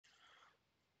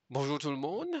Bonjour tout le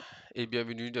monde et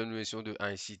bienvenue dans une leçon de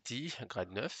ICT,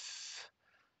 grade 9.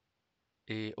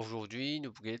 Et aujourd'hui,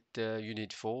 nous pourrions Unit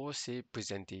 4, c'est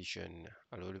Presentation.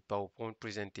 Alors, le PowerPoint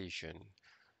Presentation.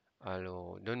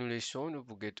 Alors, dans nos leçons, nous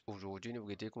pourrions aujourd'hui, nous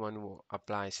pourrions comment nous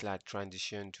apply slide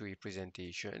transition to a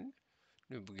presentation.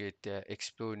 Nous pourrions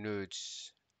explore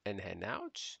notes and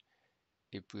handouts.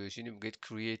 Et puis aussi, nous pourrions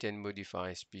create and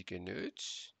modify speaker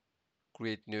notes.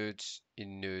 Create notes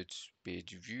in notes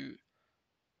page view.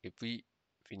 Et puis,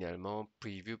 finalement,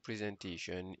 Preview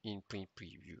Presentation in Print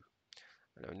Preview.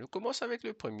 Alors, nous commençons avec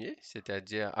le premier,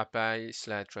 c'est-à-dire Apply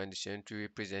Slide Transition to a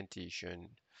Presentation.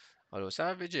 Alors,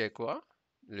 ça veut dire quoi?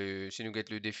 Si nous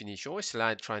regardons la définition, a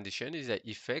slide transition is an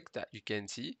effect that you can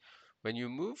see when you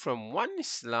move from one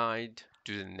slide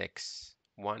to the next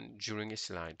one during a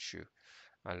slideshow.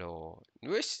 Alors,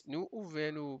 nous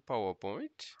ouvrons nos PowerPoint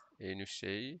et nous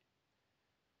essayons,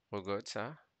 regarde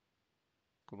ça,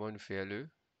 comment nous faire le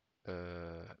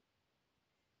euh,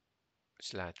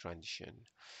 slide transition.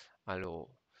 Alors,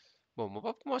 bon, on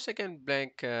va commencer avec une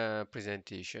blank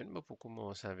presentation. On va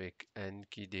commencer avec un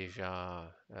qui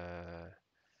déjà, voilà,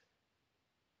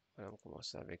 on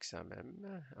commence avec ça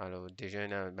même. Alors, déjà,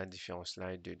 il y a différents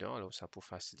slides dedans. Alors, ça pour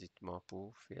facilitement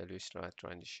pour faire le slide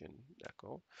transition.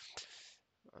 D'accord?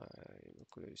 On va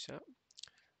coller ça.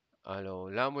 Alors,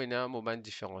 là, moi, on a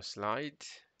différents slides.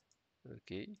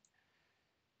 OK.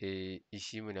 Et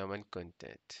ici, on a un content.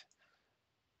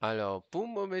 Alors, pour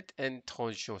me mettre une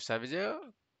transition, ça veut dire,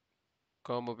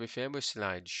 comme on peut faire un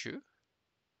slideshow,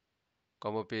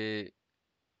 comme on peut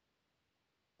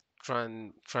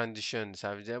transition,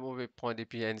 ça veut dire qu'on veut prendre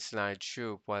depuis un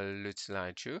slideshow pour l'autre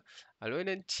slideshow. Alors, il y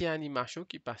a une petite animation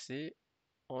qui passe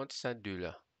entre ces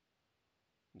deux-là.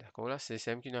 D'accord, là, c'est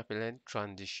celle qu'on appelle un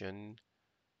transition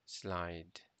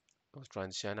slide ou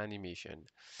transition animation.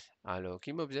 Alors,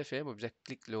 qui m'a besoin faire? M'a besoin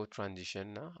cliquer le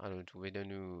transition là. Alors, vous trouvez dans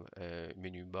le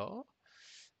menu bar.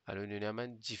 Alors, nous avons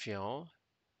différents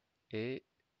et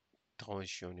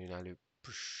transition. Nous avons le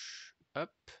push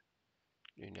up,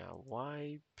 nous avons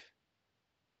wipe,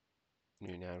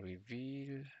 nous avons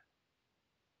reveal,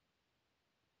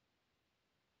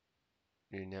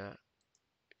 nous avons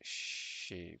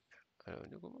shape. Alors,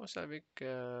 nous commençons avec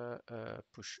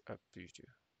push up plutôt.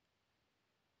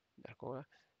 D'accord?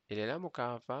 Et là, mon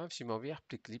capable, si mon viens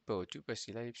appliquer partout, parce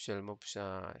qu'il a seulement pour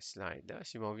ça slide. Là.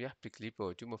 Si mon viens appliquer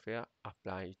partout, je vais faire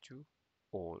apply to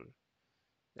all.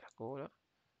 D'accord? Là,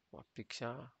 on applique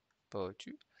ça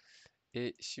partout.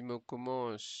 Et si je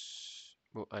commence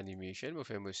mon animation, je vais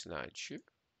faire mon slideshow.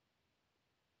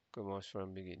 Commence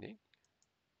from beginning.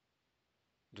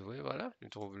 Vous voyez, voilà, je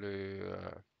trouve le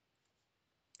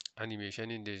animation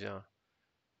déjà.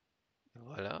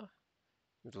 Voilà.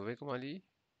 Vous trouvez comment il dit?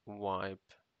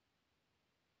 Wipe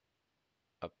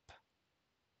up.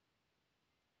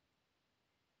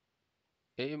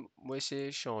 Et moi,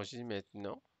 c'est changer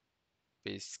maintenant.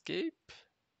 Escape.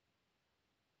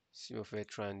 Si on fait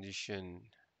transition,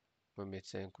 on va mettre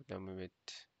ça un coup, on va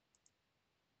mettre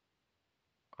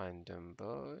random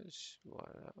buzz.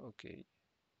 Voilà, ok.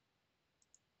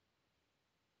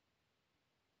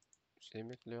 Je vais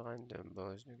mettre le random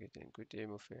buzz de un côté,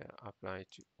 on va faire apply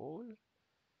to all.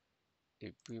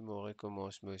 Et puis, on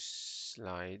recommence mon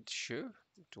slideshow.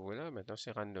 Tout voilà, maintenant c'est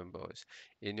random buzz.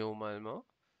 Et normalement,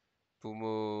 pour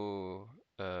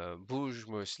me bouge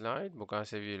mon slide, je vais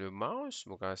servir le mouse,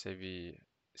 je vais servir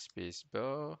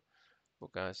spacebar, je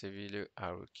vais servir le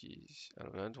arrow keys.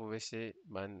 Alors, on va trouver ces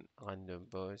random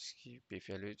buzz qui peut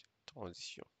faire la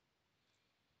transition.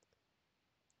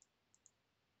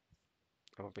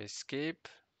 On peut escape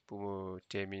pour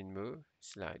terminer mon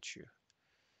slideshow.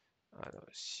 Alors,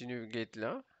 si nous get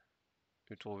là,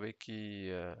 vous trouvez qui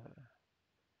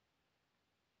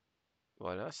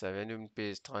voilà, ça vient d'une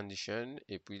page transition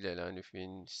et puis là, nous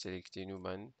faisons sélectionner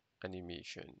nous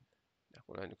animation.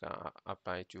 D'accord, là, nous avons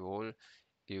apply to all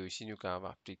et aussi nous avons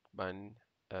appliquer ban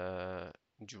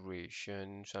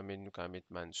duration, ça met nous avons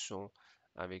mettre man son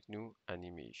avec nous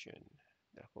animation.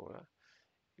 D'accord là.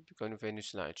 Et puis quand nous faisons une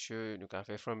slideshow, nous avons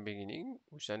fait from beginning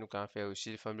ou ça nous avons fait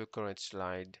aussi from the current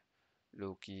slide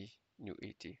là qui nous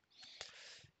était.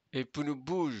 Et pour nous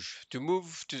bouge, to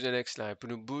move to the next slide, pour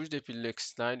nous bouge depuis le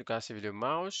next slide, nous avons servi le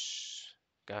mouse,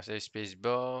 nous avons servi space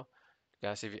bar, nous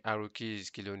avons servi arrow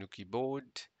keys qui est nous keyboard,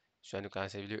 soit nous avons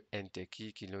servi le enter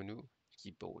key qui est nous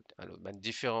keyboard. Alors, ben,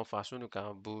 différentes façons nous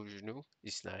avons bouge nous,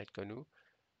 les slides que nous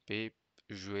peut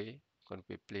jouer, qu'on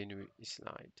peut play nous, les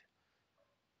slides.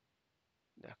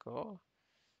 D'accord?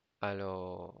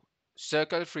 Alors,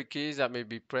 circle three keys that may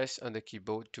be pressed on the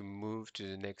keyboard to move to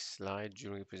the next slide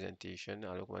during the presentation.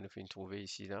 Alors, on va nous faire trouver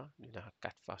ici, là. Il y a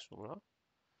quatre façons, là.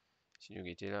 Si nous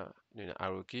mettons là, nous avons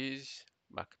arrow keys,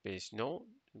 backspace non,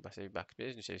 nous passons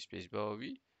backspace, nous savons spacebar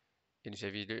oui, et nous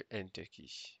savons le enter key.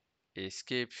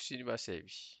 Escape si nous passons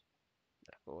oui.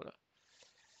 D'accord là.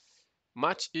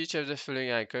 Match each of the following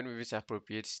icons with its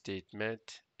appropriate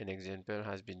statement. An example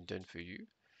has been done for you.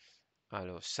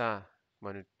 Alors ça,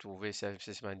 moi nous trouver ça,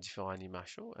 c'est une différentes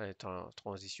animations,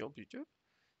 transition plutôt.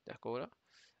 D'accord là.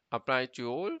 Apply to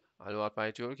all. Alors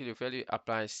apply to all qui le fait, lui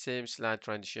apply same slide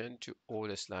transition to all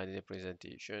the slides in the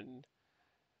presentation.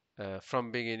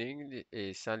 From beginning,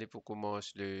 et ça, il pour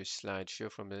commencer le slideshow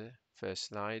from the first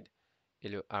slide. Et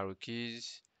le arrow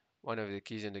keys, one of the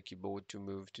keys on the keyboard to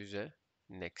move to the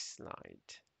next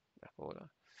slide. D'accord là.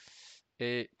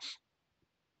 Et,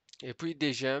 et puis,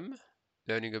 deuxième,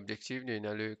 learning objective, nous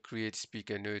avons le create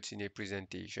speaker notes in a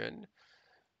presentation.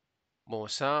 Bon,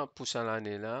 ça, pour ça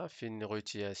l'année-là, fin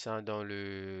retire ça dans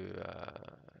le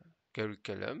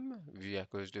curriculum, vu à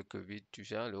cause de Covid, tout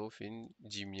ça, là, fin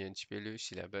diminuer un petit peu le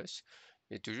syllabus.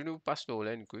 Et toujours nous passe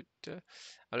là, écoute.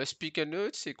 Alors, speaker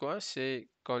notes, c'est quoi? C'est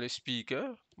quand le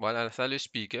speaker, voilà, ça, le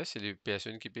speaker, c'est les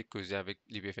personnes qui peuvent causer avec,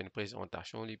 ils peuvent faire une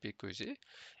présentation, ils peuvent causer.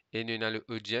 Et nous avons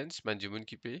l'audience, man, du monde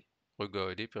qui peut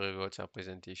regarder, puis regarder sa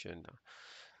présentation. Là.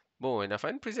 Bon, on a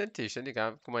fait une présentation,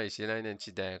 comment ici, là, un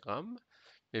petit diagramme.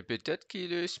 Mais peut-être que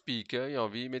le speaker il a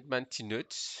envie de mettre un petit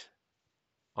notes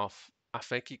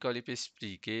afin qu'il quand il peut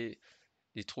expliquer,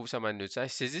 il trouve sa man note.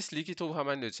 C'est juste lui qui trouve sa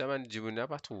man note, ça man du n'a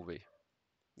pas trouvé.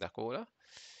 D'accord là?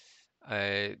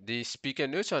 The speaker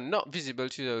notes are not visible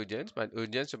to the audience, but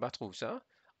audience ne pas trouve ça.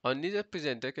 Only the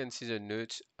presenter can see the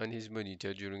notes on his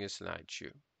monitor during a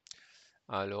slideshow.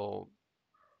 Alors,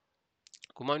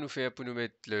 comment nous faire pour nous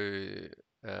mettre le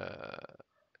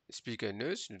speaker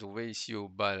notes? Nous trouvons ici au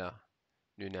bas là.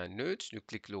 Nous avons notes, nous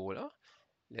cliquons là.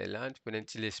 Là, tu prends un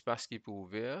petit espace qui peut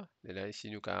ouvert. Là, ici,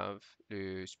 nous avons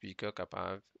le speaker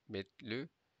capable de mettre le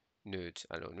note.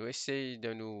 Alors, nous essayons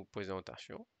dans nos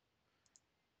présentations.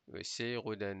 Nous essayons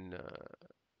redonner,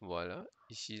 voilà.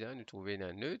 Ici, là, nous trouvons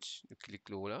un note. Nous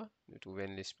cliquons là. Nous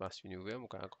trouvons l'espace qui est ouvert. Nous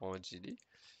avons agrandi.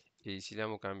 Et ici, là,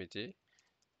 nous avons mettre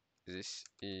This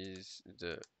is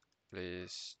the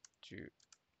place to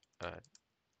add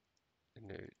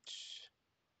notes.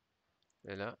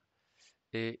 Et là.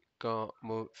 Et quand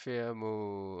je fais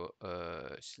mon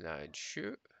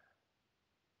slideshow,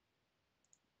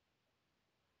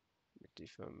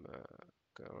 from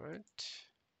current.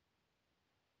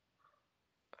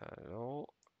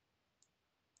 Alors,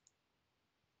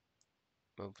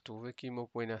 vous trouvez qui me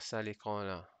point ça à l'écran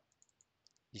là.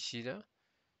 Ici là.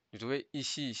 Vous trouvez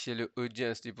ici, c'est le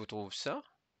audience qui vous trouve ça.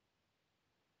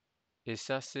 Et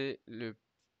ça, c'est le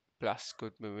place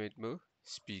que me met mon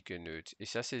speaker note. Et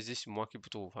ça, c'est juste moi qui vous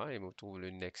trouve ça et me trouve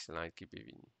le next slide qui peut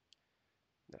venir.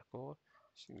 D'accord?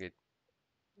 Si vous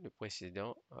le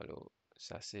précédent, alors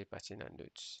ça, c'est parti dans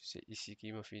notes. C'est ici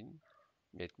qui me finit.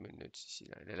 Mettre mes notes ici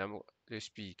là. Là, le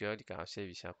speaker, il a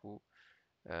servi ça pour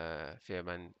faire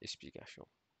une explication.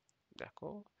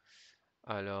 D'accord?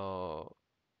 Alors,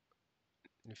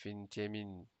 nous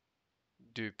termine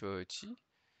deux parties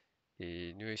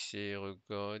et nous essayons de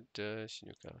regarder si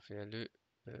nous pouvons faire le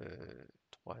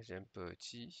troisième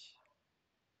partie.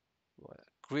 Voilà.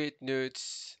 Create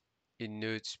notes et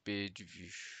notes page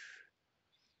view.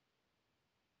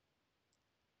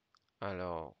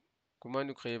 Alors, comment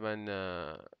nous créer comment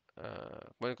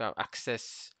nous avons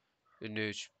access le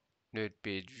note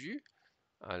page view?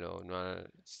 Alors, nous allons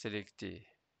sélectionner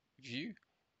view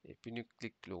et puis nous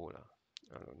cliquons là.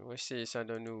 Alors, nous essayons ça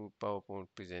dans nos PowerPoint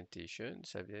Presentation.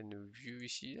 Ça vient nous view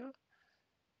ici là.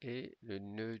 Et le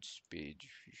Notes Page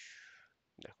View.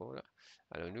 D'accord là.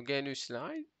 Alors, nous gagnons le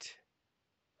slide.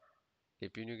 Et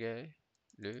puis, nous gagnons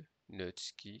le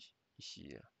Notes Key ici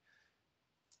là.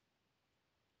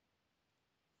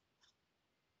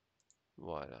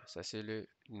 Voilà, ça c'est le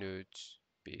Notes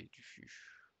Page View.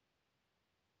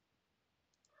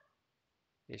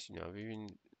 Et si nous avons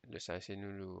ça c'est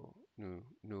nous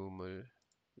normal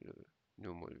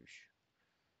view.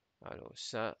 Alors,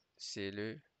 ça c'est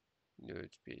le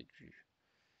Notes Page View.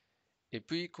 Et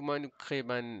puis, comment nous créer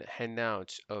un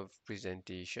handout of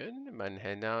presentation? Un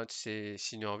handout, c'est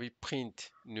si nous envie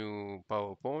print nos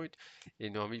PowerPoint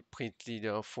et nous envie print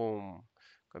leader form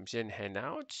comme c'est un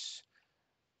handout.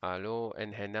 Alors,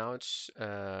 un handout,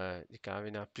 il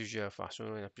y a plusieurs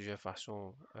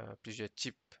façons, plusieurs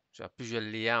types, plusieurs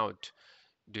layouts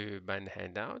de un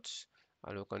handout.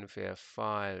 Alors, quand nous faisons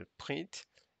file print,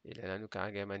 et là, nous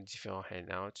avons différents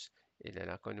handouts. Et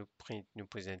là, quand nous print nos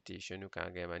présentations, nous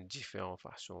avons différentes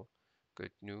façons que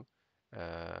nous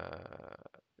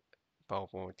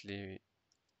PowerPoint les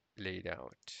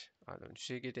layout. Alors, nous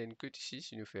sais que une code ici,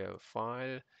 si nous faisons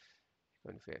file,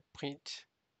 On fait print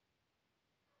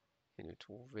et nous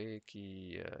trouver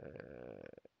qui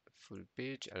full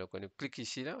page. Alors quand on clique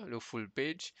ici là, le full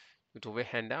page, nous trouvons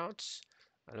handouts.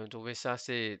 Alors nous trouvons ça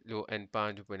c'est le end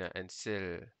page, nous prenons un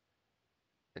seul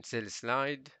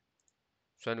slide.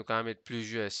 Soit nous pouvons mettre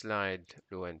plusieurs slides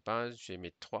le end page. Je vais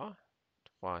mettre trois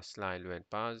slides le end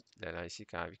page. Là ici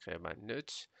quand on créer ma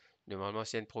notes. Normalement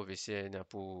c'est un professeur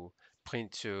pour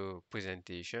print sur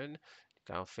presentation.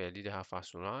 Quand on fait de la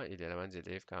façon là, et les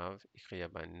élèves quand écrire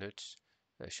ma notes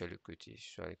sur le côté.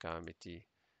 Soit quand on mettre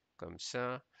comme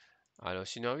ça. Alors,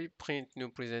 sinon, we print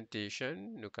new presentation.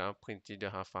 Nous pouvons printer de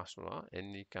la façon là. Et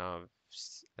nous pouvons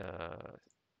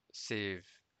save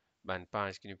une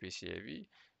page qui nous peut servir.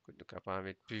 Nous pouvons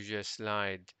mettre plusieurs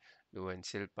slides dans une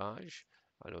seule page.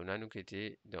 Alors, là, nous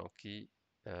avons donc qui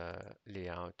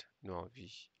layout nous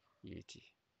envie il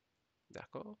était.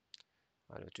 D'accord?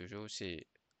 Alors, toujours, c'est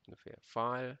nous faire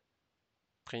file,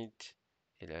 print.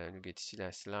 Et là, nous avons ici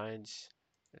la slides.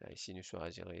 Là, ici, nous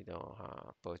choisirons dans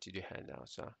la partie du handout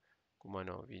ça. Comment on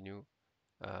a envie nous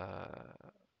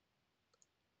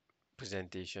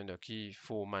presentation, donc qui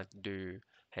format de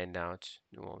handout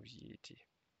nous envie ici.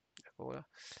 D'accord là.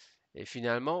 Et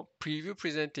finalement, preview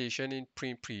presentation in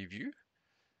print preview.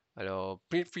 Alors,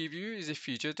 print preview is a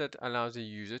feature that allows the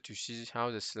user to see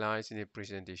how the slides in a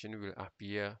presentation will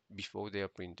appear before they are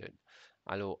printed.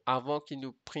 Alors, avant qu'il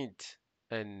nous print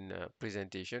une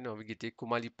presentation, on va regarder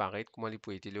comment il paraît, comment il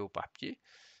peut être au papier.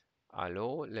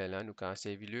 Alors, là, nous avons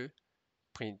servi le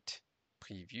print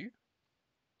preview.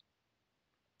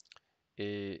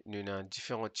 Et nous avons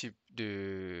différents types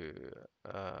de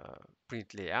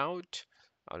print layout.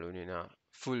 Alors, nous avons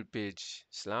full page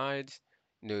slides,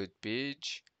 note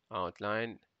page,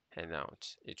 outline,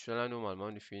 handout. Et tout cela,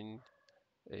 normalement, nous finissons,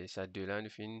 et ça deux là, nous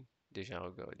finissons déjà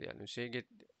regarder. Alors, nous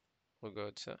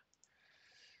regarde ça.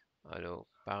 Alors,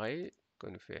 pareil, quand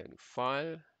nous faisons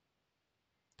file,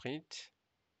 print.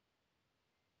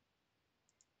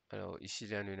 Alors, ici,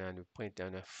 là, nous avons print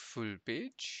un full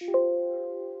page.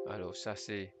 Alors, ça,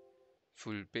 c'est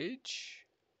full page.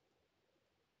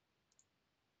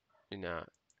 Nous avons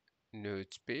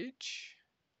note page,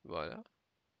 voilà.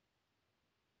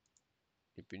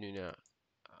 Et puis nous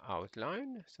avons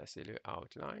outline, ça c'est le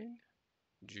outline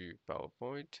du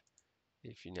PowerPoint.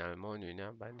 Et finalement, nous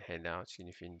avons un handout qui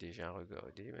nous fait déjà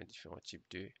regarder différents types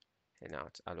de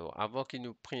handouts. Alors, avant qu'il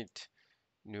nous print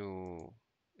nos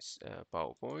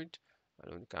PowerPoint,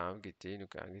 alors nous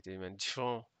avons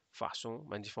différentes façons,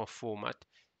 différents formats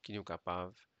qui nous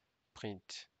capables de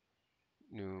print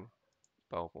nos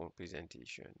PowerPoint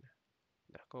presentation.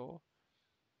 D'accord?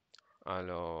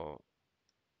 Alors,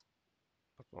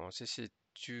 bon, c'est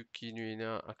tout qui nous est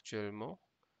actuellement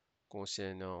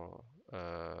concernant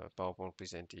PowerPoint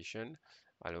Presentation.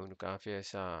 Alors, nous allons faire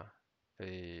ça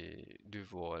et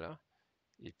devoir là.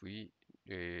 Et puis,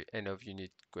 end of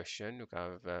unit question, nous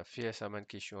allons faire ça une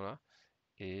question là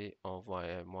et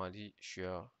envoyer-moi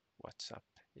sur WhatsApp.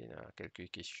 Il y a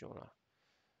quelques questions là.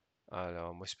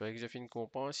 Alors, moi, j'espère que j'ai fini de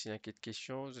comprendre. S'il y a quelques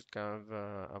questions, vous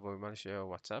pouvez envoyer-moi sur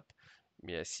WhatsApp.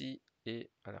 Merci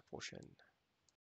et à la prochaine.